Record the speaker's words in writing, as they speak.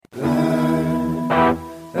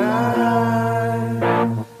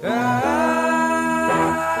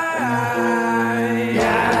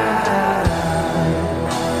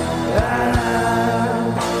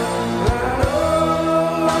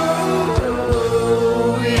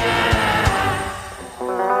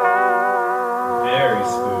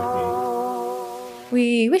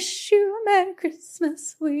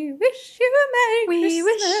Christmas. We wish you a Merry Christmas. We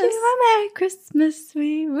wish you a Merry Christmas.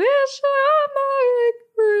 We wish you a Merry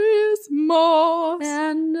Christmas.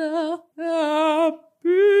 And a happy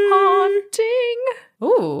haunting.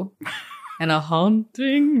 Ooh. And a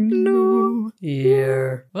haunting new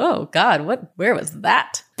year. Oh, God. Where was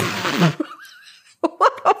that?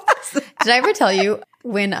 What was that? Did I ever tell you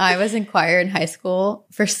when I was in choir in high school,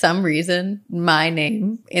 for some reason, my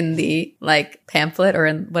name in the like pamphlet or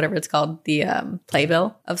in whatever it's called, the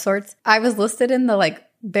playbill of sorts, I was listed in the like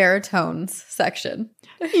baritones section.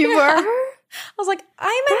 You were? I was like, I'm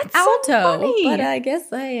an That's so alto, funny. but I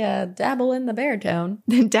guess I dabble in the baritone.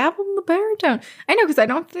 Dabble in the baritone. I know, because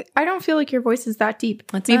I don't feel like your voice is that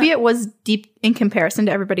deep. Maybe it was deep in comparison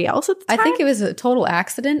to everybody else at the time. I think it was a total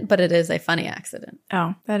accident, but it is a funny accident.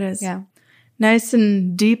 Oh, that is. Yeah. Nice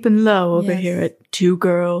and deep and low over Yes. here at Two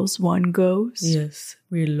Girls, One Ghost. Yes,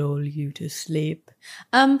 we lull you to sleep.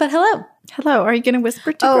 But hello. Hello, are you going to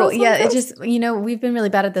whisper Two Girls, One yeah, Ghost? it just, we've been really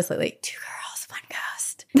bad at this lately. Two girls, one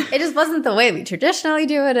ghost. It just wasn't the way we traditionally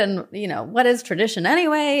do it. And, what is tradition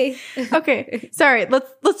anyway? Okay, sorry,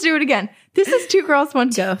 let's do it again. This is Two Girls, One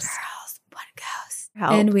Ghost. Girls, one ghost.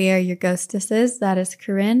 Help. And we are your ghostesses. That is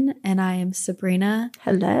Corinne, and I am Sabrina.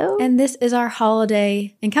 Hello. And this is our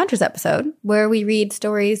holiday encounters episode where we read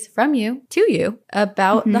stories from you to you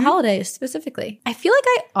about the holidays specifically. I feel like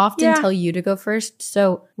I often tell you to go first.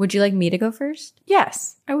 So would you like me to go first?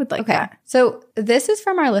 Yes, I would like that. So this is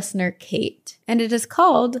from our listener, Kate, and it is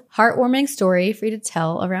called Heartwarming Story for You to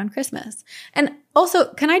Tell Around Christmas. And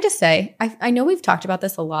also, can I just say, I know we've talked about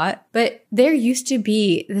this a lot, but there used to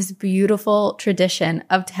be this beautiful tradition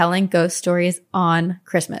of telling ghost stories on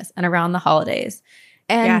Christmas and around the holidays.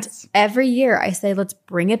 And every year I say, let's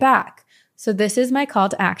bring it back. So this is my call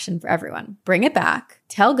to action for everyone. Bring it back,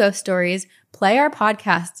 tell ghost stories, play our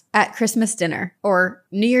podcast at Christmas dinner or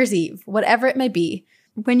New Year's Eve, whatever it may be.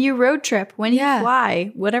 When you road trip, when you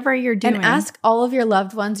fly, whatever you're doing. And ask all of your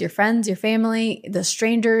loved ones, your friends, your family, the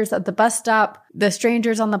strangers at the bus stop, the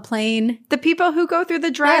strangers on the plane. The people who go through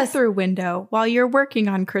the drive-through window while you're working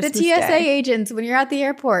on Christmas The TSA Day. agents, when you're at the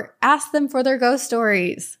airport, ask them for their ghost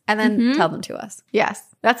stories and then tell them to us. Yes,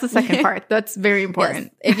 that's the second part. That's very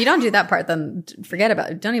important. Yes. If you don't do that part, then forget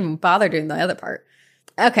about it. Don't even bother doing the other part.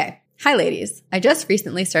 Okay. Hi, ladies. I just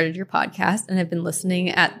recently started your podcast and have been listening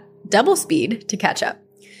at double speed to catch up.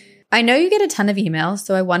 I know you get a ton of emails,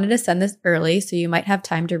 so I wanted to send this early so you might have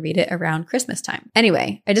time to read it around Christmas time.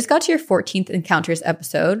 Anyway, I just got to your 14th Encounters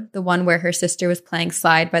episode, the one where her sister was playing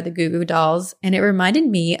Slide by the Goo Goo Dolls, and it reminded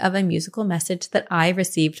me of a musical message that I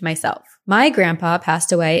received myself. My grandpa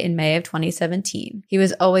passed away in May of 2017. He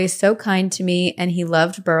was always so kind to me, and he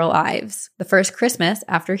loved Burl Ives. The first Christmas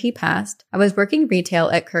after he passed, I was working retail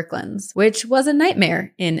at Kirkland's, which was a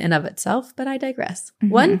nightmare in and of itself, but I digress.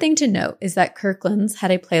 One thing to note is that Kirkland's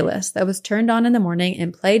had a playlist that was turned on in the morning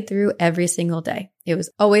and played through every single day. It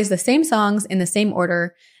was always the same songs in the same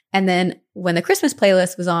order. And then when the Christmas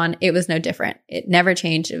playlist was on, it was no different. It never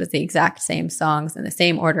changed. It was the exact same songs in the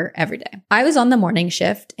same order every day. I was on the morning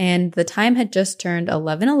shift and the time had just turned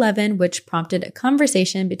 11:11, which prompted a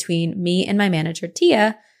conversation between me and my manager,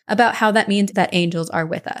 Tia, about how that means that angels are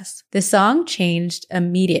with us. The song changed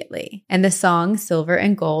immediately, and the song Silver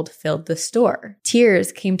and Gold filled the store.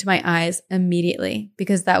 Tears came to my eyes immediately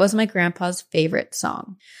because that was my grandpa's favorite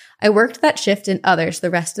song. I worked that shift and others the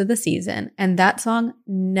rest of the season, and that song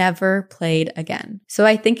never played again. So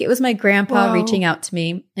I think it was my grandpa reaching out to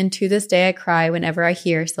me, and to this day I cry whenever I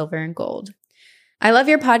hear Silver and Gold. I love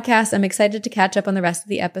your podcast. I'm excited to catch up on the rest of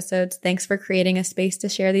the episodes. Thanks for creating a space to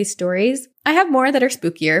share these stories. I have more that are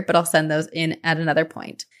spookier, but I'll send those in at another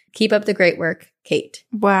point. Keep up the great work, Kate.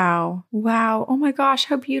 Wow. Oh my gosh,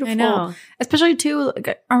 how beautiful. I know. Especially too,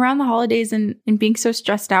 like, around the holidays and being so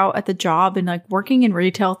stressed out at the job and like working in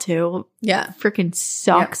retail too. Yeah. Freaking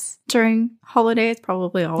sucks during holidays,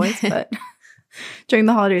 probably always, but during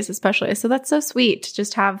the holidays especially. So that's so sweet to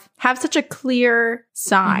just have such a clear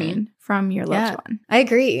sign from your loved one. I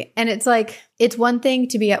agree. And it's like, it's one thing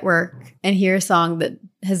to be at work and hear a song that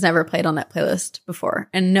has never played on that playlist before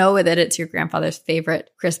and know that it's your grandfather's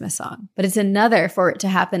favorite Christmas song. But it's another for it to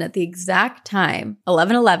happen at the exact time,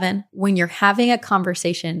 11:11, when you're having a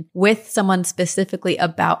conversation with someone specifically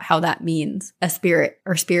about how that means a spirit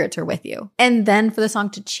or spirits are with you. And then for the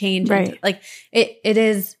song to change. Right. Like it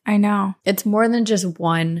is. I know. It's more than just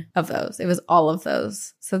one of those. It was all of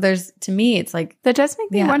those. So to me, it's like. That does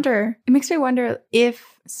make me wonder. It makes me wonder if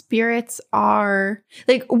spirits are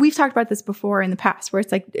like, we've talked about this before in the past, where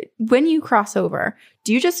it's like, when you cross over,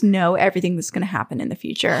 do you just know everything that's going to happen in the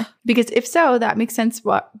future? Because if so, that makes sense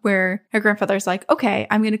where her grandfather's like, okay,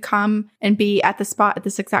 I'm going to come and be at the spot at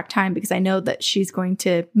this exact time because I know that she's going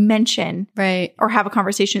to mention or have a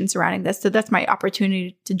conversation surrounding this. So that's my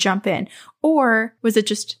opportunity to jump in. Or was it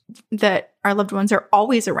just that our loved ones are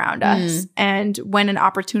always around us? And when an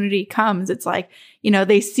opportunity comes, it's like, you know,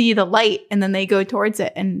 they see the light and then they go towards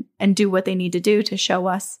it and do what they need to do to show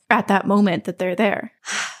us at that moment that they're there.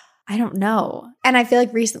 I don't know. And I feel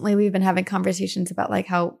like recently we've been having conversations about like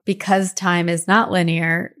how, because time is not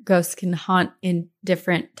linear, ghosts can haunt in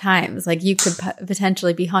different times. Like you could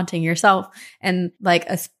potentially be haunting yourself, and like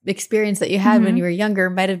a experience that you had when you were younger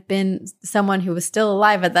might have been someone who was still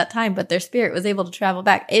alive at that time, but their spirit was able to travel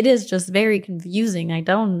back. It is just very confusing. I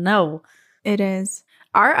don't know. It is.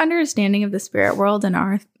 Our understanding of the spirit world and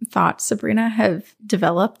our thoughts, Sabrina, have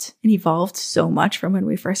developed and evolved so much from when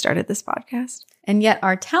we first started this podcast. And yet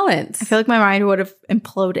our talents. I feel like my mind would have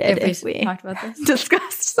imploded if we talked about this.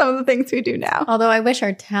 Discussed some of the things we do now. Although I wish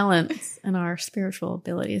our talents and our spiritual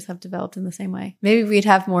abilities have developed in the same way. Maybe we'd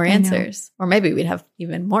have more answers, or maybe we'd have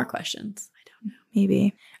even more questions. I don't know.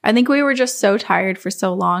 Maybe. I think we were just so tired for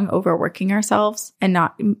so long, overworking ourselves and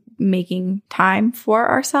not making time for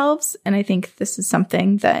ourselves. And I think this is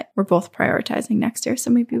something that we're both prioritizing next year. So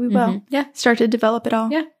maybe we will start to develop it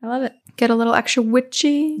all. Yeah, I love it. Get a little extra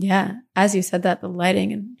witchy. Yeah. As you said that, the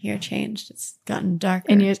lighting in here changed. It's gotten darker.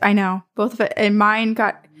 And yours, I know. Both of it. And mine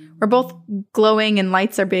we're both glowing and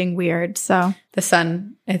lights are being weird. So the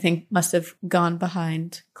sun, I think, must have gone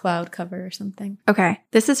behind cloud cover or something. Okay.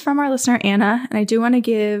 This is from our listener, Anna. And I do want to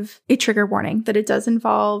give a trigger warning that it does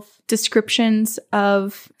involve descriptions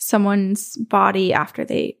of someone's body after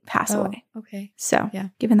they pass away. Okay. So,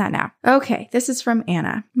 given that now. Okay. This is from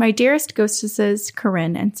Anna. My dearest ghostesses,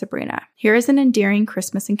 Corinne and Sabrina. Here is an endearing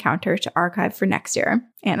Christmas encounter to archive for next year.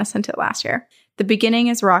 Anna sent it last year. The beginning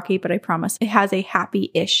is rocky, but I promise it has a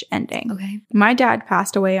happy-ish ending. Okay. My dad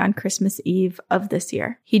passed away on Christmas Eve of this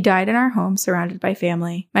year. He died in our home, surrounded by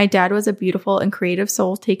family. My dad was a beautiful and creative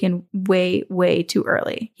soul taken way, way too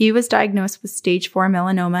early. He was diagnosed with stage 4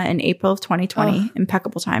 melanoma in April of 2020.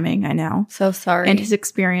 Impeccable timing, I know. So sorry. And his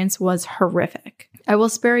experience was horrific. I will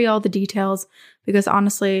spare you all the details because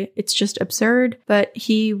honestly, it's just absurd, but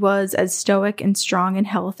he was as stoic and strong in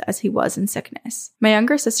health as he was in sickness. My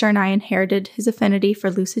younger sister and I inherited his affinity for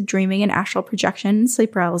lucid dreaming and astral projection and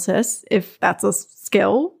sleep paralysis, if that's a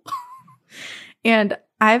skill. And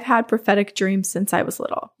I've had prophetic dreams since I was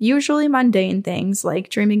little. Usually mundane things like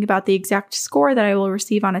dreaming about the exact score that I will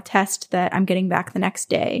receive on a test that I'm getting back the next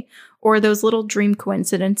day, or those little dream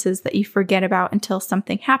coincidences that you forget about until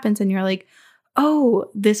something happens and you're like, oh,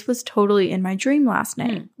 this was totally in my dream last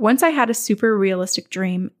night. Once I had a super realistic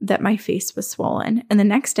dream that my face was swollen. And the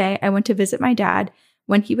next day I went to visit my dad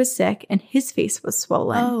when he was sick and his face was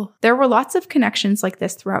swollen. There were lots of connections like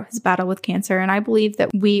this throughout his battle with cancer, and I believe that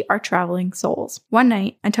we are traveling souls. One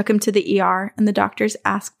night, I took him to the ER and the doctors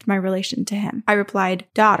asked my relation to him. I replied,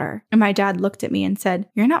 daughter, and my dad looked at me and said,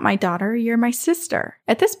 you're not my daughter, you're my sister.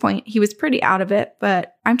 At this point, he was pretty out of it,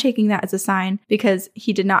 but I'm taking that as a sign because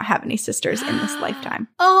he did not have any sisters in this lifetime.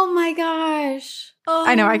 Oh my gosh. Oh.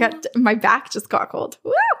 I know, my back just got cold.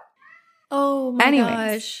 Woo! Oh my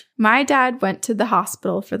gosh. My dad went to the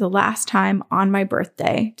hospital for the last time on my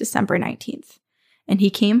birthday, December 19th. And he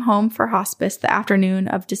came home for hospice the afternoon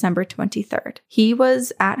of December 23rd. He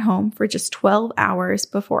was at home for just 12 hours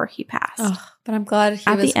before he passed. But I'm glad he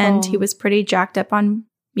was at the end, home. He was pretty jacked up on,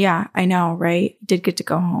 yeah, I know, right? He did get to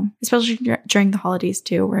go home, especially during the holidays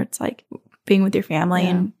too, where it's like being with your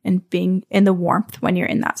family and being in the warmth when you're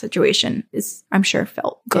in that situation is, I'm sure,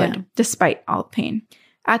 felt good despite all the pain.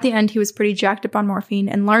 At the end, he was pretty jacked up on morphine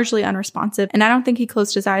and largely unresponsive, and I don't think he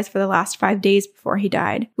closed his eyes for the last 5 days before he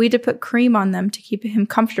died. We had to put cream on them to keep him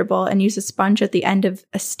comfortable and use a sponge at the end of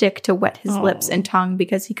a stick to wet his lips and tongue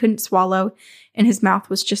because he couldn't swallow and his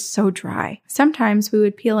mouth was just so dry. Sometimes we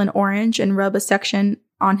would peel an orange and rub a section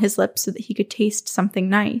on his lips so that he could taste something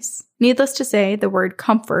nice. Needless to say, the word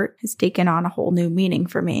comfort has taken on a whole new meaning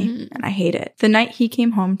for me, and I hate it. The night he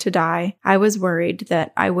came home to die, I was worried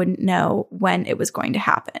that I wouldn't know when it was going to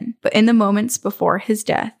happen. But in the moments before his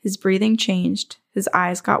death, his breathing changed, his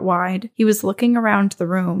eyes got wide, he was looking around the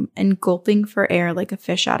room and gulping for air like a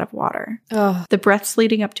fish out of water. The breaths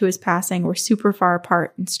leading up to his passing were super far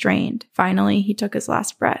apart and strained. Finally, he took his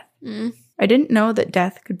last breath. I didn't know that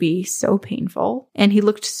death could be so painful, and he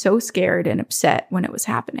looked so scared and upset when it was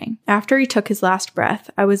happening. After he took his last breath,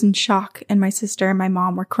 I was in shock, and my sister and my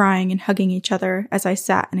mom were crying and hugging each other as I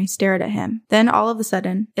sat and I stared at him. Then all of a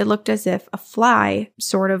sudden, it looked as if a fly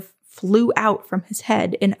sort of flew out from his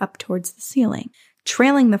head and up towards the ceiling.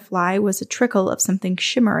 Trailing the fly was a trickle of something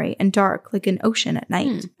shimmery and dark like an ocean at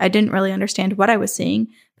night. I didn't really understand what I was seeing,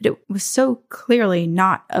 but it was so clearly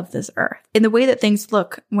not of this earth. In the way that things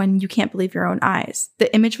look when you can't believe your own eyes.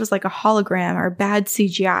 The image was like a hologram or bad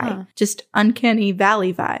CGI, just uncanny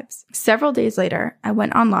valley vibes. Several days later, I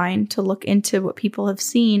went online to look into what people have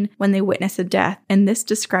seen when they witness a death, and this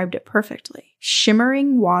described it perfectly.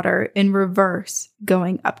 Shimmering water in reverse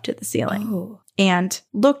going up to the ceiling. And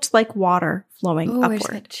looked like water flowing upward. I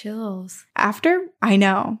just got chills. After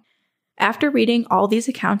reading all these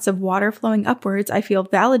accounts of water flowing upwards, I feel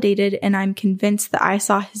validated, and I'm convinced that I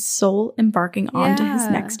saw his soul embarking onto his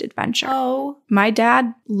next adventure. My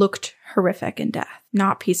dad looked horrific in death,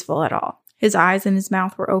 not peaceful at all. His eyes and his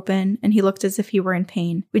mouth were open, and he looked as if he were in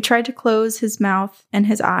pain. We tried to close his mouth and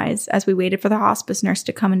his eyes as we waited for the hospice nurse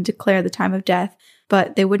to come and declare the time of death,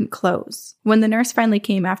 but they wouldn't close. When the nurse finally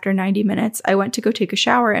came after 90 minutes, I went to go take a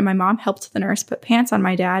shower, and my mom helped the nurse put pants on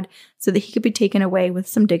my dad so that he could be taken away with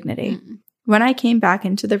some dignity. When I came back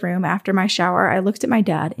into the room after my shower, I looked at my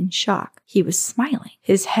dad in shock. He was smiling.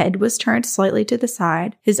 His head was turned slightly to the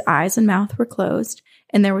side, his eyes and mouth were closed,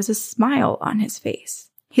 and there was a smile on his face.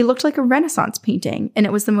 He looked like a Renaissance painting, and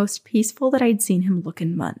it was the most peaceful that I'd seen him look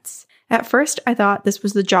in months. At first, I thought this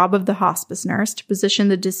was the job of the hospice nurse to position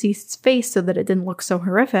the deceased's face so that it didn't look so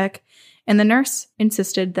horrific, and the nurse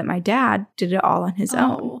insisted that my dad did it all on his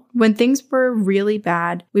own. When things were really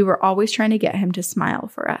bad, we were always trying to get him to smile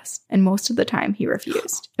for us, and most of the time he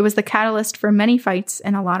refused. It was the catalyst for many fights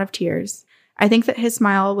and a lot of tears. I think that his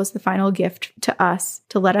smile was the final gift to us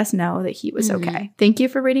to let us know that he was okay. Thank you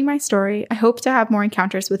for reading my story. I hope to have more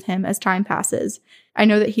encounters with him as time passes. I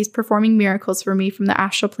know that he's performing miracles for me from the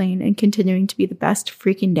astral plane and continuing to be the best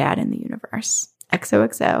freaking dad in the universe.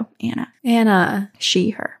 XOXO, Anna. Anna.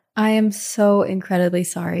 She, her. I am so incredibly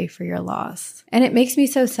sorry for your loss. And it makes me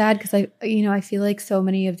so sad because I feel like so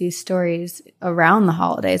many of these stories around the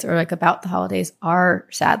holidays or like about the holidays are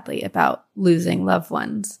sadly about losing loved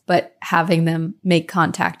ones, but having them make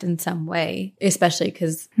contact in some way, especially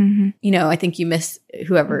because, I think you miss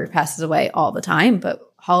whoever passes away all the time, but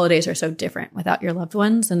holidays are so different without your loved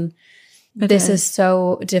ones. And this is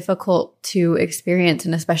so difficult to experience.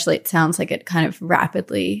 And especially it sounds like it kind of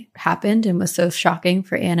rapidly happened and was so shocking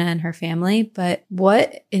for Anna and her family. But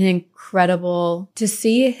what an incredible to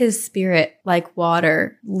see his spirit like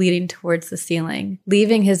water leading towards the ceiling,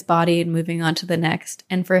 leaving his body and moving on to the next.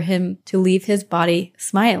 And for him to leave his body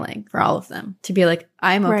smiling for all of them, to be like,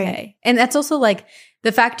 I'm okay. Right. And that's also like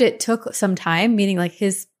the fact it took some time, meaning like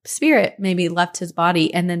his spirit maybe left his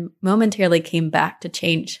body and then momentarily came back to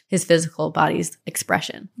change his physical body's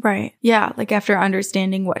expression. Right. Yeah. Like after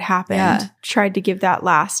understanding what happened, tried to give that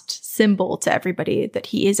last symbol to everybody that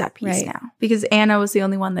he is at peace now. Because Anna was the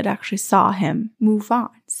only one that actually saw him move on,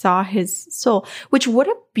 saw his soul, which what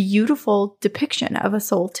a beautiful depiction of a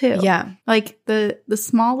soul too. Yeah. Like the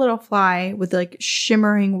small little fly with like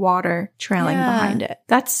shimmering water trailing behind it.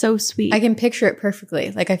 That's so sweet. I can picture it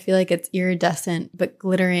perfectly. Like I feel like it's iridescent but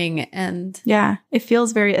glittering and it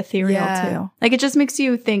feels very ethereal too. Like it just makes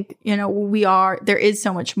you think, there is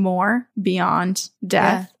so much more beyond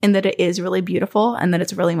death and that it is really beautiful and that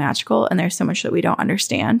it's really magical and there's so much that we don't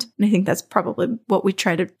understand. And I think that's probably what we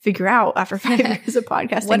try to figure out after 5 years of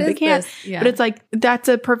podcasting. What is this? Yeah. But it's like, that's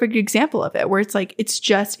a perfect example of it where it's like, it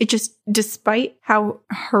just, despite how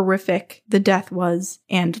horrific the death was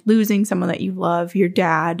and losing someone that you love, your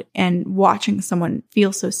dad, and watching someone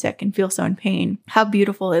feel so sick and feel so in pain, how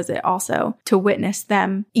beautiful is it also to witness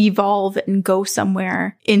them evolve and go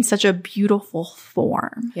somewhere in such a beautiful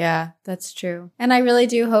form. Yeah, that's true. And I really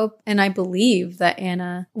do hope and I believe that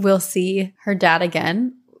Anna will see her dad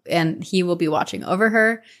again and he will be watching over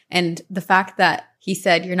her. And the fact that he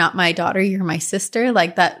said, "You're not my daughter, you're my sister,"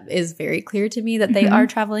 like that is very clear to me that they are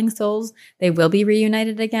traveling souls. They will be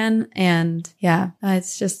reunited again. And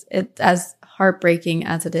it's as heartbreaking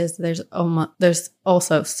as it is, there's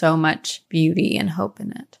also so much beauty and hope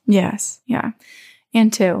in it. Yes. Yeah.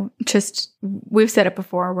 And two, just, we've said it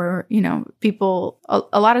before where, people,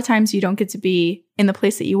 a lot of times you don't get to be in the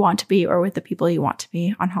place that you want to be or with the people you want to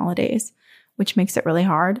be on holidays, which makes it really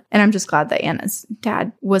hard. And I'm just glad that Anna's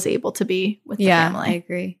dad was able to be with the family.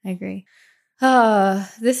 I agree.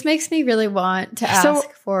 This makes me really want to ask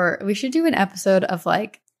we should do an episode of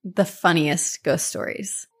like the funniest ghost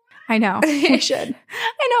stories. I know. We should.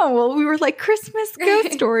 I know. Well, we were like Christmas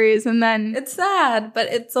ghost stories, and then It's sad, but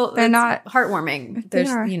it's not heartwarming. They There's,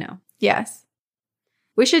 are. Yes.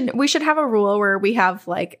 We should have a rule where we have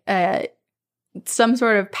like some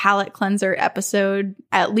sort of palate cleanser episode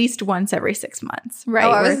at least once every 6 months, right?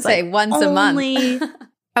 Oh, I was going to say once a month.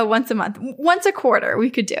 Once a month. Once a quarter we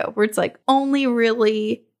could do, where it's like only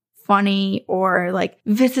really funny or like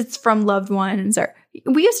visits from loved ones. Or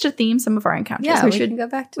we used to theme some of our encounters. Yeah, we should go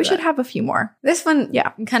back to We that. should have a few more. This one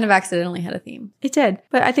kind of accidentally had a theme. It did.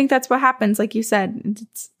 But I think that's what happens. Like you said,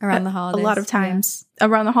 it's around the holidays. A lot of times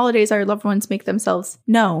around the holidays, our loved ones make themselves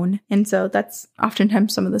known. And so that's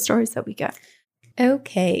oftentimes some of the stories that we get.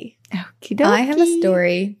 Okay. Okey-dokey. I have a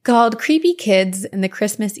story called Creepy Kids in the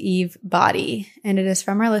Christmas Eve Body. And it is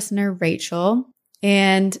from our listener, Rachel.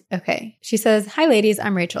 And okay, she says, "Hi ladies,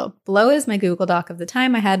 I'm Rachel. Below is my Google Doc of the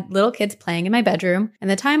time I had little kids playing in my bedroom and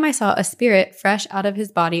the time I saw a spirit fresh out of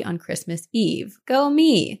his body on Christmas Eve. Go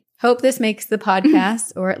me. Hope this makes the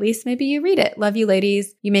podcast, or at least maybe you read it. Love you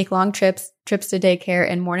ladies. You make long trips to daycare,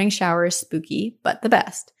 and morning showers spooky, but the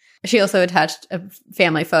best." She also attached a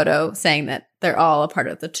family photo saying that they're all a part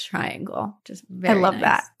of the triangle. Just very I love nice.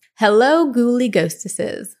 that. Hello, ghouly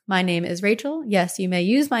ghostesses. My name is Rachel. Yes, you may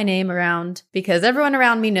use my name around because everyone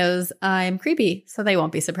around me knows I'm creepy, so they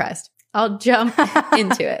won't be surprised. I'll jump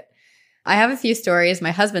into it. I have a few stories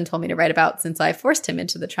my husband told me to write about since I forced him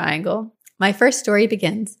into the triangle. My first story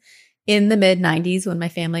begins in the mid-90s when my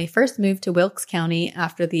family first moved to Wilkes County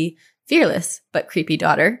after the fearless but creepy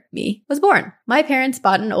daughter, me, was born. My parents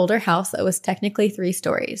bought an older house that was technically 3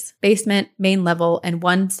 stories, basement, main level, and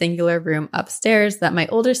one singular room upstairs that my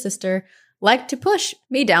older sister liked to push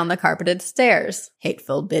me down the carpeted stairs.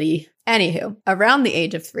 Hateful biddy. Anywho, around the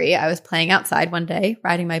age of 3, I was playing outside one day,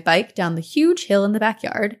 riding my bike down the huge hill in the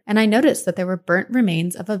backyard, and I noticed that there were burnt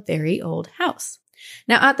remains of a very old house.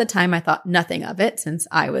 Now, at the time, I thought nothing of it since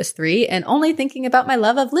I was 3 and only thinking about my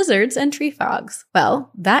love of lizards and tree frogs.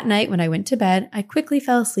 Well, that night when I went to bed, I quickly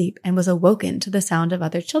fell asleep and was awoken to the sound of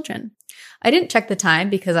other children. I didn't check the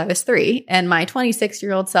time because I was 3, and my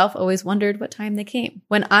 26-year-old self always wondered what time they came.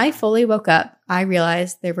 When I fully woke up, I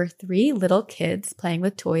realized there were 3 little kids playing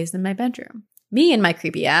with toys in my bedroom. Me and my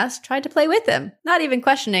creepy ass tried to play with them, not even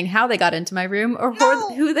questioning how they got into my room or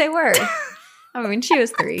who they were. I mean, she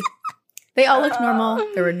was 3. They all looked normal.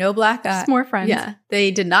 There were no black eyes. Just more friends. Yeah.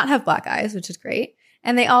 They did not have black eyes, which is great.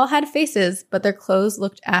 And they all had faces, but their clothes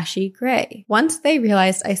looked ashy gray. Once they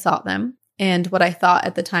realized I saw them, and what I thought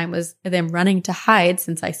at the time was them running to hide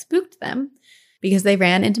since I spooked them, because they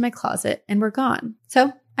ran into my closet and were gone.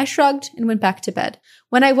 So I shrugged and went back to bed.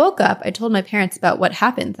 When I woke up, I told my parents about what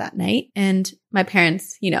happened that night. And my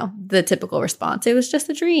parents, the typical response, it was just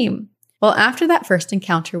a dream. Well, after that first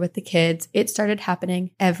encounter with the kids, it started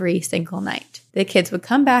happening every single night. The kids would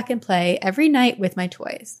come back and play every night with my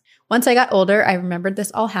toys. Once I got older, I remembered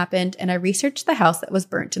this all happened, and I researched the house that was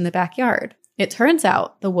burnt in the backyard. It turns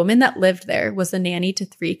out the woman that lived there was a nanny to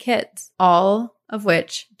 3 kids, all of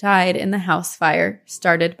which died in the house fire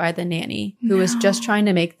started by the nanny, who was just trying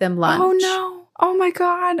to make them lunch. Oh, no. Oh, my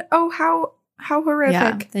God. Oh, how horrific.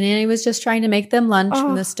 Yeah, the nanny was just trying to make them lunch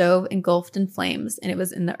when the stove engulfed in flames, and it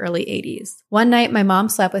was in the early 80s. One night, my mom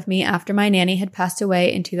slept with me after my nanny had passed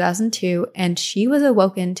away in 2002, and she was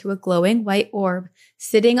awoken to a glowing white orb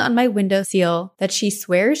sitting on my windowsill that she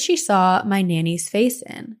swears she saw my nanny's face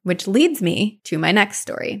in, which leads me to my next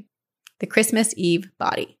story. The Christmas Eve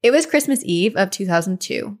Body. It was Christmas Eve of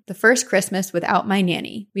 2002, the first Christmas without my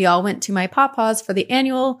nanny. We all went to my papa's for the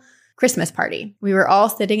annual Christmas party. We were all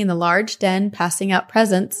sitting in the large den passing out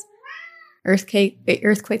presents. Earthquake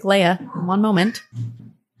Leia, in one moment.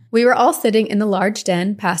 We were all sitting in the large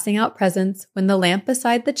den passing out presents when the lamp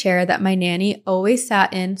beside the chair that my nanny always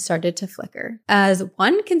sat in started to flicker. As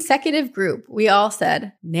one consecutive group, we all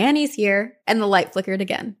said, "Nanny's here," and the light flickered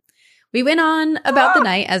again. We went on about the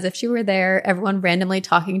night as if she were there, everyone randomly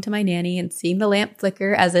talking to my nanny and seeing the lamp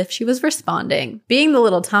flicker as if she was responding. Being the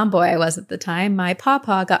little tomboy I was at the time, my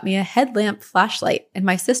papa got me a headlamp flashlight, and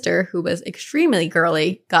my sister, who was extremely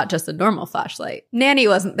girly, got just a normal flashlight. Nanny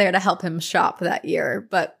wasn't there to help him shop that year,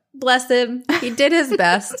 but bless him, he did his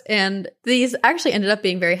best, and these actually ended up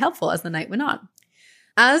being very helpful as the night went on.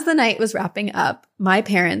 As the night was wrapping up, my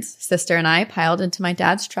parents, sister, and I piled into my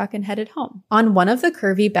dad's truck and headed home. On one of the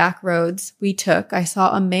curvy back roads we took, I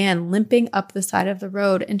saw a man limping up the side of the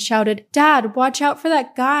road and shouted, "Dad, watch out for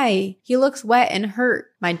that guy. He looks wet and hurt."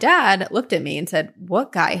 My dad looked at me and said,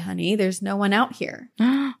 "What guy, honey? There's no one out here."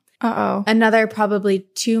 Uh-oh. Another probably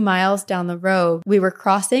 2 miles down the road, we were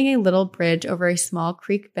crossing a little bridge over a small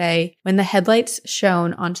creek bay when the headlights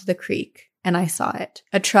shone onto the creek. and I saw it.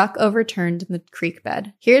 A truck overturned in the creek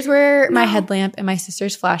bed. Here's where my headlamp and my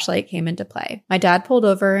sister's flashlight came into play. My dad pulled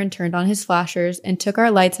over and turned on his flashers and took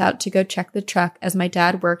our lights out to go check the truck as my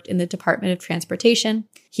dad worked in the Department of Transportation.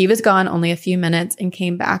 He was gone only a few minutes and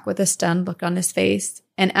came back with a stunned look on his face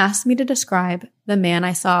and asked me to describe the man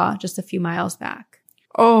I saw just a few miles back.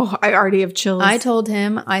 Oh, I already have chills. I told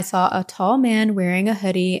him I saw a tall man wearing a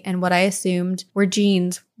hoodie and what I assumed were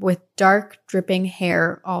jeans with dark, dripping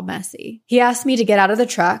hair, all messy. He asked me to get out of the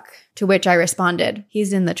truck, to which I responded,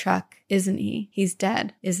 "He's in the truck, isn't he? He's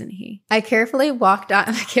dead, isn't he?" I carefully walked out.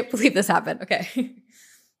 I can't believe this happened. Okay.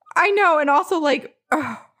 I know. And also like,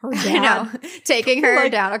 her dad. I know. Taking her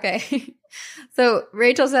down. Okay. So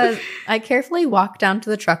Rachel says, I carefully walked down to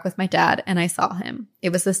the truck with my dad and I saw him.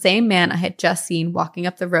 It was the same man I had just seen walking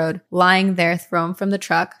up the road, lying there thrown from the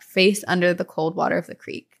truck, face under the cold water of the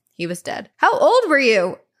creek. He was dead. How old were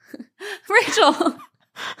you? Rachel.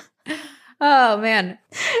 Oh, man.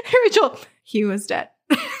 Rachel, he was dead.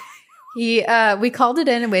 We called it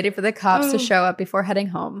in and waited for the cops to show up before heading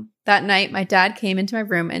home. That night, my dad came into my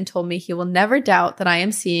room and told me he will never doubt that I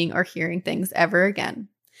am seeing or hearing things ever again.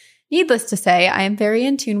 Needless to say, I am very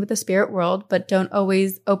in tune with the spirit world, but don't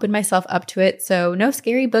always open myself up to it, so no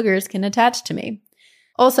scary boogers can attach to me.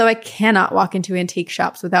 Also, I cannot walk into antique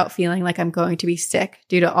shops without feeling like I'm going to be sick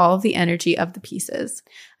due to all of the energy of the pieces.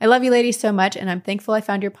 I love you ladies so much, and I'm thankful I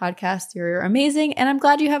found your podcast. You're amazing, and I'm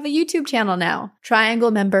glad you have a YouTube channel now.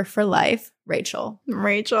 Triangle member for life, Rachel.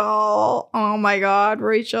 Rachel. Oh my God,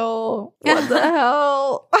 Rachel. What the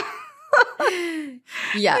hell?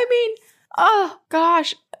 Yeah. I mean, oh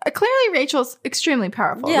gosh. Clearly Rachel's extremely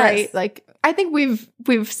powerful, yes. right? Like, I think we've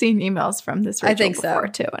seen emails from this Rachel before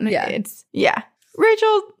too. And it's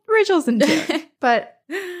Rachel's in tune. But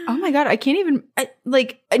oh my God, I can't even I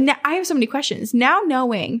have so many questions. Now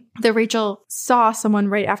knowing that Rachel saw someone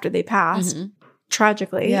right after they passed,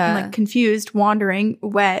 tragically, and like confused, wandering,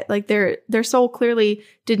 wet, like their soul clearly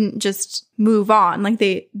didn't just move on. Like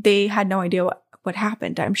they had no idea what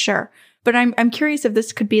happened, I'm sure. But I'm curious if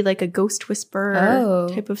this could be like a ghost whisperer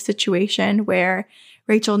type of situation where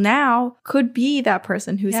Rachel now could be that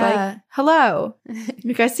person who's like, hello,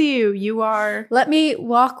 like I see you. You are. Let me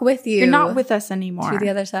walk with you. You're not with us anymore. To the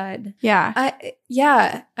other side. Yeah.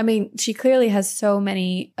 I mean, she clearly has so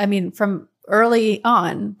many, from early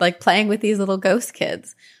on, like playing with these little ghost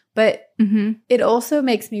kids. But it also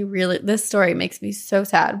makes me this story makes me so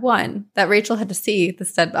sad. One, that Rachel had to see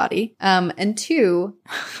this dead body. And two,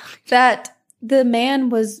 that the man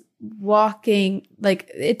was walking, like,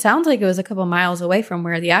 it sounds like it was a couple miles away from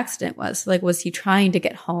where the accident was. Like, was he trying to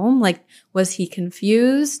get home? Like, was he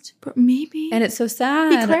confused? But maybe. And it's so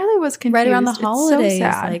sad. He clearly was confused. Right around the holidays. It's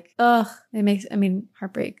so sad. Like, it makes,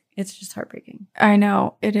 heartbreak. It's just heartbreaking. I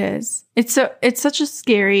know it is. It's such a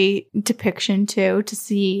scary depiction too, to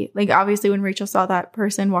see, like, obviously when Rachel saw that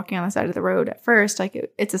person walking on the side of the road at first,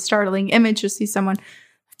 like it's a startling image to see someone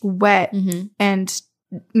wet and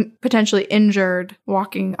potentially injured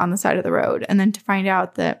walking on the side of the road. And then to find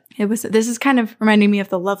out that this is kind of reminding me of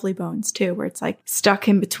the Lovely Bones too, where it's like stuck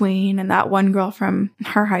in between. And that one girl from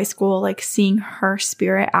her high school, like seeing her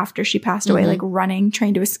spirit after she passed away, like running,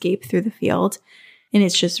 trying to escape through the field. And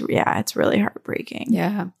it's just, it's really heartbreaking.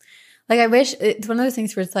 Yeah. Like, I wish, it's one of those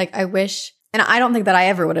things where it's like, I wish, and I don't think that I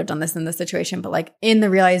ever would have done this in this situation, but like in the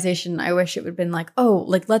realization, I wish it would have been like, oh,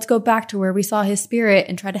 like, let's go back to where we saw his spirit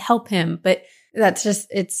and try to help him. But that's just,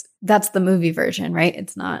 that's the movie version, right?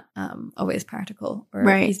 It's not always practical or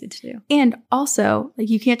easy to do. And also, like,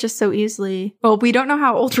 you can't just so easily, we don't know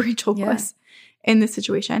how old Rachel was in this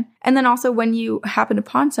situation. And then also when you happen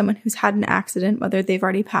upon someone who's had an accident, whether they've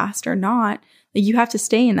already passed or not, you have to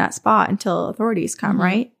stay in that spot until authorities come,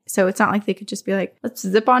 right? So it's not like they could just be like, let's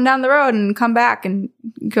zip on down the road and come back and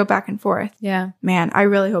go back and forth. Yeah. Man, I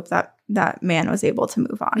really hope that man was able to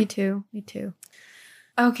move on. Me too.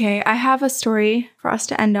 Okay, I have a story for us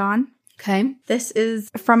to end on. Okay. This is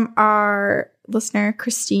from our listener,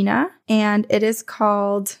 Christina, and it is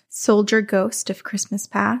called Soldier Ghost of Christmas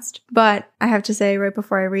Past. But I have to say right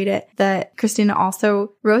before I read it that Christina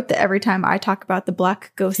also wrote that every time I talk about the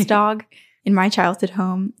black ghost dog in my childhood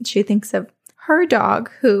home, she thinks of her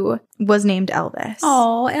dog, who was named Elvis.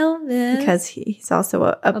 Oh, Elvis. Because he's also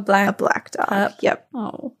a black dog. Pup. Yep.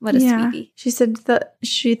 Oh, what a sweetie. She said that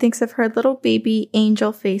she thinks of her little baby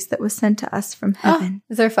angel face that was sent to us from heaven.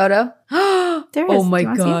 Is there a photo? There is. Oh my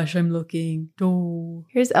gosh, I'm looking. Oh.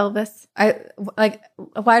 Here's Elvis.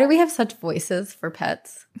 Why do we have such voices for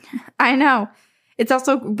pets? I know. It's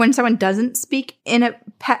also when someone doesn't speak in a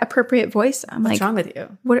pet-appropriate voice, I'm What's like, wrong with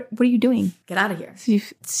you? What are you doing? Get out of here.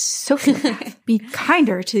 Sociopath. Be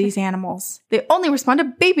kinder to these animals. They only respond to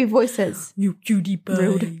baby voices. You cutie pie.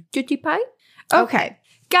 Rude. Cutie pie? Okay.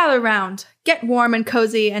 Gather round, get warm and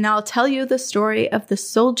cozy, and I'll tell you the story of the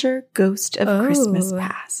soldier ghost of Christmas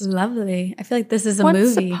past. Lovely. I feel like this is a Once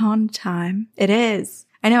movie. upon a time. It is.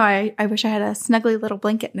 I know, I wish I had a snuggly little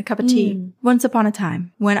blanket and a cup of tea. Once upon a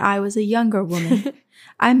time, when I was a younger woman,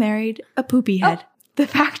 I married a poopy head. The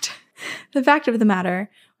fact of the matter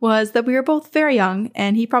was that we were both very young,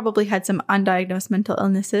 and he probably had some undiagnosed mental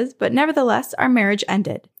illnesses, but nevertheless, our marriage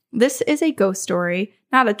ended. This is a ghost story,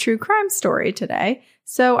 not a true crime story today,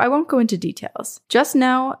 so I won't go into details. Just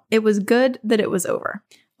know it was good that it was over.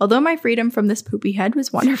 Although my freedom from this poopy head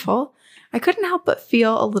was wonderful, I couldn't help but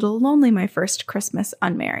feel a little lonely my first Christmas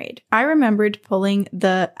unmarried. I remembered pulling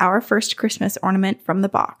Our First Christmas ornament from the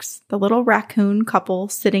box, the little raccoon couple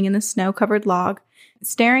sitting in the snow-covered log,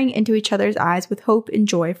 staring into each other's eyes with hope and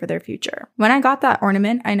joy for their future. When I got that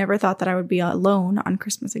ornament, I never thought that I would be alone on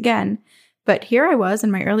Christmas again, but here I was in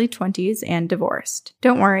my early 20s and divorced.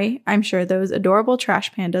 Don't worry, I'm sure those adorable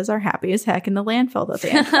trash pandas are happy as heck in the landfill that they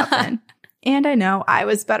ended up in. And I know I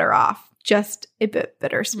was better off, just a bit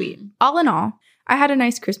bittersweet. All in all, I had a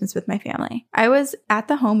nice Christmas with my family. I was at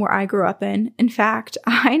the home where I grew up in. In fact,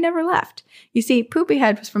 I never left. You see,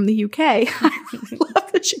 Poopyhead was from the UK. I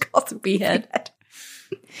love that she calls it Poopyhead.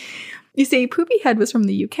 You see, Poopyhead was from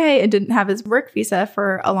the UK and didn't have his work visa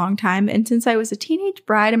for a long time. And since I was a teenage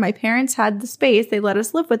bride and my parents had the space, they let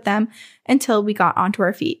us live with them until we got onto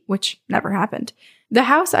our feet, which never happened. The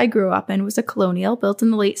house I grew up in was a colonial built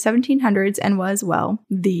in the late 1700s and was, well,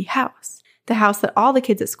 the house. The house that all the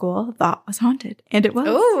kids at school thought was haunted. And it was.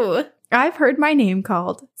 Ooh. I've heard my name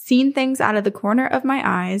called, seen things out of the corner of my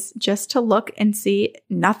eyes just to look and see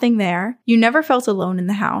nothing there. You never felt alone in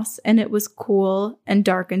the house, and it was cool and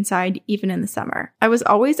dark inside even in the summer. I was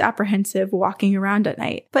always apprehensive walking around at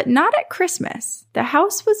night, but not at Christmas. The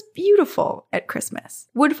house was beautiful at Christmas.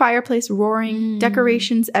 Wood fireplace roaring,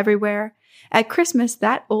 decorations everywhere. At Christmas,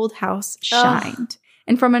 that old house shined.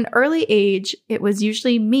 And from an early age, it was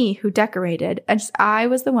usually me who decorated, as I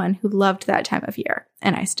was the one who loved that time of year,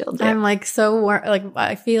 and I still do. I'm like so warm. Like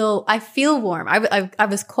I feel warm. I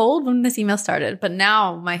was cold when this email started, but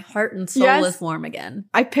now my heart and soul is warm again.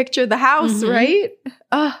 I picture the house, right?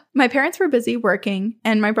 My parents were busy working,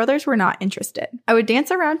 and my brothers were not interested. I would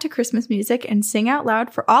dance around to Christmas music and sing out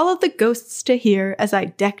loud for all of the ghosts to hear as I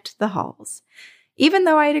decked the halls. Even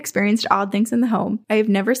though I had experienced odd things in the home, I have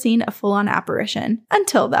never seen a full-on apparition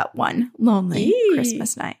until that one lonely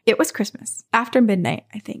Christmas night. It was Christmas. After midnight,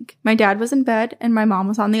 I think. My dad was in bed, and my mom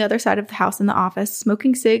was on the other side of the house in the office,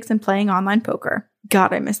 smoking cigs and playing online poker.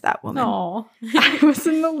 God, I miss that woman. Aww. I was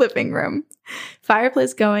in the living room,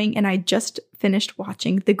 fireplace going, and I just finished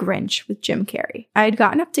watching The Grinch with Jim Carrey. I had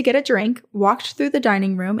gotten up to get a drink, walked through the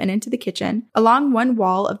dining room and into the kitchen. Along one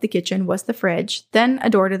wall of the kitchen was the fridge, then a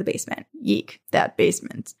door to the basement. Yeek, that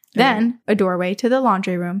basement. Then a doorway to the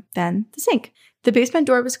laundry room, then the sink. The basement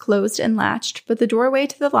door was closed and latched, but the doorway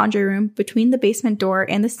to the laundry room between the basement door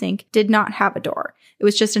and the sink did not have a door. It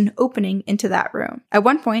was just an opening into that room. At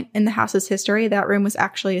one point in the house's history, that room was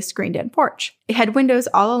actually a screened-in porch. It had windows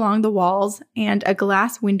all along the walls and a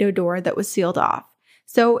glass window door that was sealed off.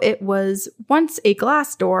 So it was once a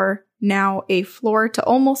glass door, now a floor to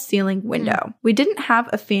almost ceiling window. We didn't have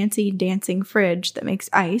a fancy dancing fridge that makes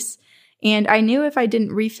ice, and I knew if I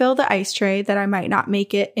didn't refill the ice tray that I might not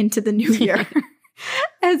make it into the new year,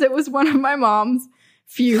 as it was one of my mom's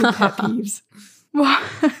few pet peeves.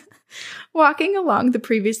 Walking along the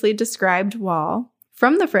previously described wall,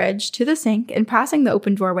 from the fridge to the sink and passing the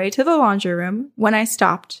open doorway to the laundry room, when I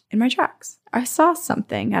stopped in my tracks. I saw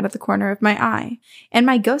something out of the corner of my eye, and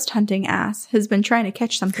my ghost hunting ass has been trying to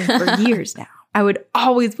catch something for years now. I would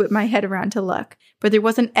always whip my head around to look, but there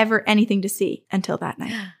wasn't ever anything to see until that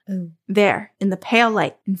night. There, in the pale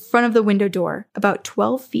light, in front of the window door, about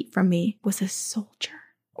 12 feet from me, was a soldier.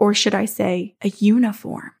 Or should I say, a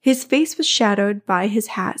uniform. His face was shadowed by his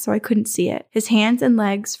hat, so I couldn't see it. His hands and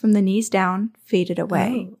legs from the knees down faded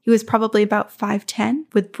away. He was probably about 5'10",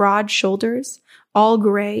 with broad shoulders, all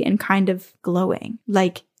gray and kind of glowing,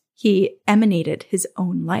 like he emanated his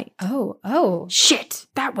own light. Oh. Shit,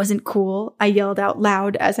 that wasn't cool, I yelled out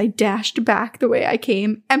loud as I dashed back the way I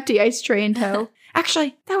came, empty ice tray in tow.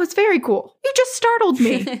 Actually, that was very cool. You just startled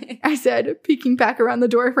me, I said, peeking back around the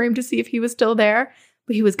doorframe to see if he was still there.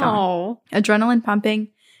 But he was gone. Adrenaline pumping.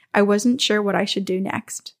 I wasn't sure what I should do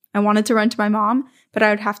next. I wanted to run to my mom, but I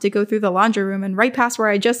would have to go through the laundry room and right past where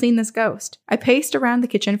I just seen this ghost. I paced around the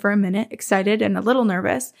kitchen for a minute, excited and a little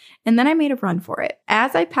nervous, and then I made a run for it.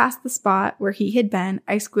 As I passed the spot where he had been,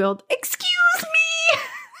 I squealed, "Excuse me,"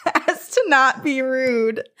 as to not be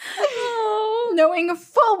rude. Knowing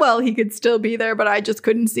full well he could still be there, but I just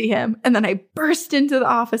couldn't see him. And then I burst into the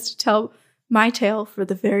office to tell my tale for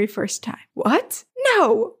the very first time. "What?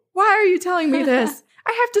 No! Why are you telling me this?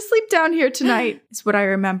 I have to sleep down here tonight," is what I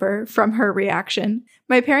remember from her reaction.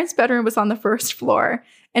 My parents' bedroom was on the first floor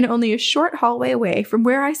and only a short hallway away from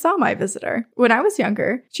where I saw my visitor. When I was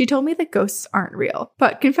younger, she told me that ghosts aren't real,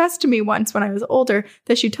 but confessed to me once when I was older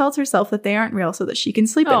that she tells herself that they aren't real so that she can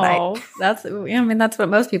sleep at night. That's what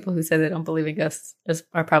most people who say they don't believe in ghosts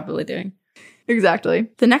are probably doing. Exactly.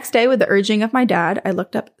 The next day, with the urging of my dad, I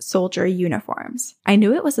looked up soldier uniforms. I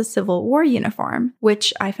knew it was a Civil War uniform,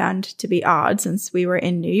 which I found to be odd since we were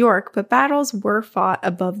in New York, but battles were fought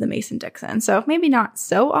above the Mason-Dixon, so maybe not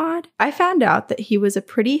so odd. I found out that he was a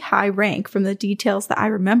pretty high rank from the details that I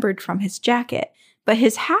remembered from his jacket, but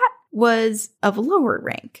his hat was of lower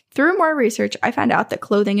rank. Through more research, I found out that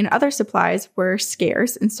clothing and other supplies were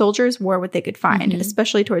scarce and soldiers wore what they could find,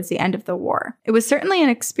 especially towards the end of the war. It was certainly an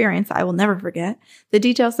experience I will never forget. The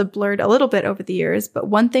details have blurred a little bit over the years, but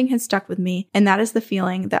one thing has stuck with me, and that is the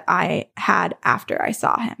feeling that I had after I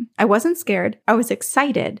saw him. I wasn't scared. I was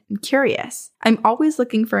excited and curious. I'm always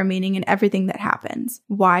looking for a meaning in everything that happens.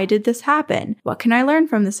 Why did this happen? What can I learn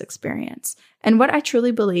from this experience? And what I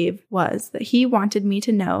truly believe was that he wanted me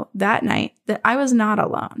to know that night that I was not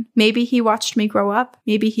alone. Maybe he watched me grow up.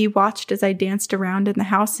 Maybe he watched as I danced around in the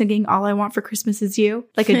house singing "All I Want for Christmas Is You"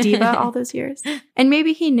 like a diva all those years. And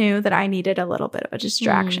maybe he knew that I needed a little bit of a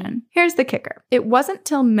distraction. Here's the kicker. It wasn't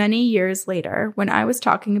till many years later when I was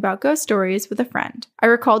talking about ghost stories with a friend. I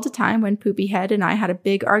recalled a time when Poopyhead and I had a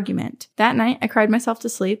big argument. That night, I cried myself to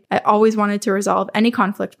sleep. I always wanted to resolve any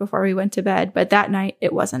conflict before we went to bed, but that night,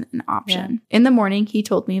 it wasn't an option. Yeah. In the morning, he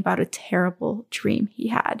told me about a terrible dream he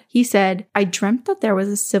had. He said, "I dreamt that there was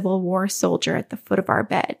a Civil War soldier at the foot of our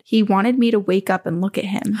bed. He wanted me to wake up and look at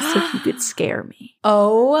him so he could scare me."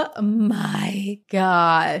 Oh my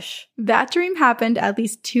gosh. That dream happened at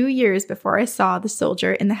least 2 years before I saw the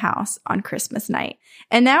soldier in the house on Christmas night.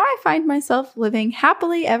 And now I find myself living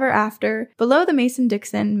happily ever after below the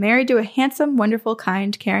Mason-Dixon, married to a handsome, wonderful,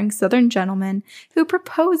 kind, caring Southern gentleman who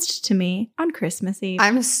proposed to me on Christmas Eve.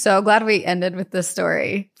 I'm so glad we ended with this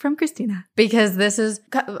story from Christina, because this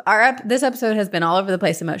episode has been all over the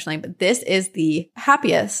place emotionally, but this is the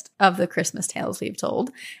happiest of the Christmas tales we've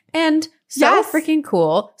told. And so freaking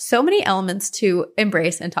cool. So many elements to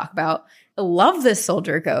embrace and talk about. I love this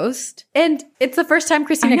soldier ghost. And it's the first time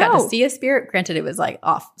Christina got to see a spirit. Granted, it was like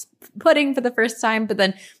off-putting for the first time, but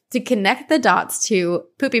then to connect the dots to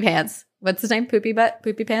Poopy Pants. What's his name? Poopy Butt?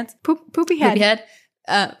 Poopy Pants? Poopy Head. Poopy Head.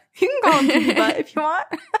 You can call him Poopy Butt if you want.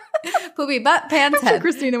 Poopy Butt, Pants, Head.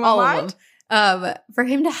 Christina will mind. For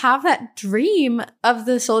him to have that dream of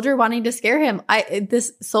the soldier wanting to scare him.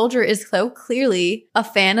 This soldier is so clearly a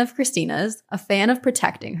fan of Christina's, a fan of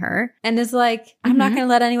protecting her, and is like, I'm not going to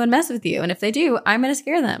let anyone mess with you. And if they do, I'm going to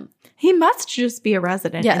scare them. He must just be a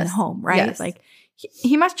resident in the home, right? Yes. Like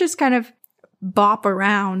he must just kind of bop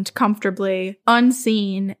around comfortably,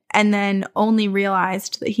 unseen, and then only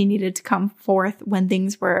realized that he needed to come forth when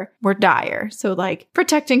things were dire. So like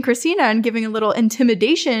protecting Christina and giving a little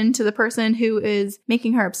intimidation to the person who is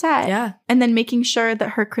making her upset. Yeah. And then making sure that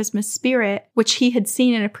her Christmas spirit, which he had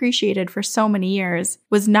seen and appreciated for so many years,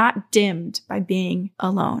 was not dimmed by being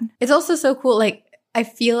alone. It's also so cool. Like, I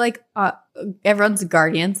feel like everyone's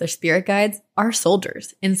guardians, their spirit guides, are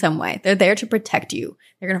soldiers in some way. They're there to protect you.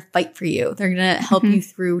 They're going to fight for you. They're going to help you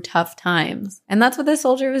through tough times. And that's what this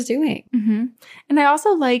soldier was doing. And I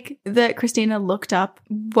also like that Christina looked up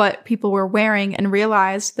what people were wearing and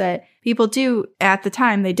realized that people do, at the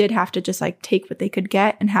time, they did have to just like take what they could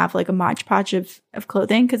get and have like a Mod Podge of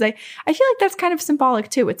clothing. Because I feel like that's kind of symbolic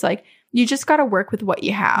too. It's like, you just got to work with what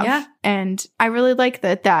you have. Yeah. And I really like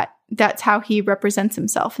that's how he represents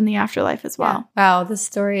himself in the afterlife as well. Yeah. Wow, this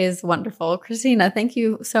story is wonderful. Christina, thank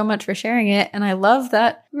you so much for sharing it. And I love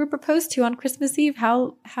that we were proposed to on Christmas Eve.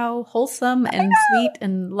 How wholesome and sweet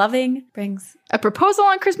and loving. Brings a proposal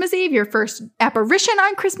on Christmas Eve, your first apparition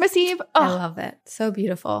on Christmas Eve. I love it. So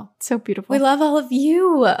beautiful. So beautiful. We love all of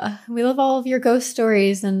you. We love all of your ghost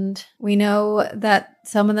stories. And we know that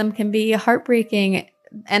some of them can be heartbreaking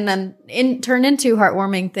and then turn into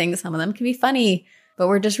heartwarming things. Some of them can be funny. But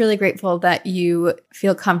we're just really grateful that you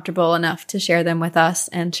feel comfortable enough to share them with us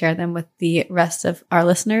and share them with the rest of our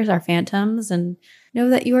listeners, our phantoms, and know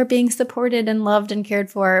that you are being supported and loved and cared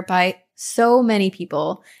for by so many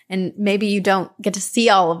people, and maybe you don't get to see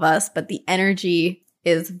all of us, but the energy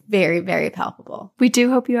is very, very palpable. We do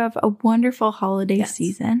hope you have a wonderful holiday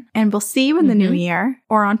season, and we'll see you in the new year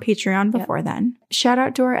or on Patreon before then. Shout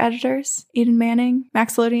out to our editors, Aiden Manning,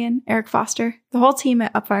 Max Lodian, Eric Foster, the whole team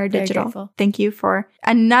at Upfire Digital. Grateful. Thank you for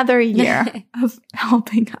another year of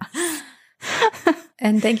helping us.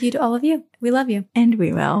 And thank you to all of you. We love you. And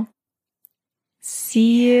we will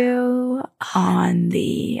see you on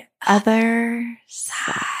the other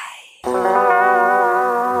side.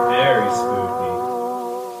 Very spooky.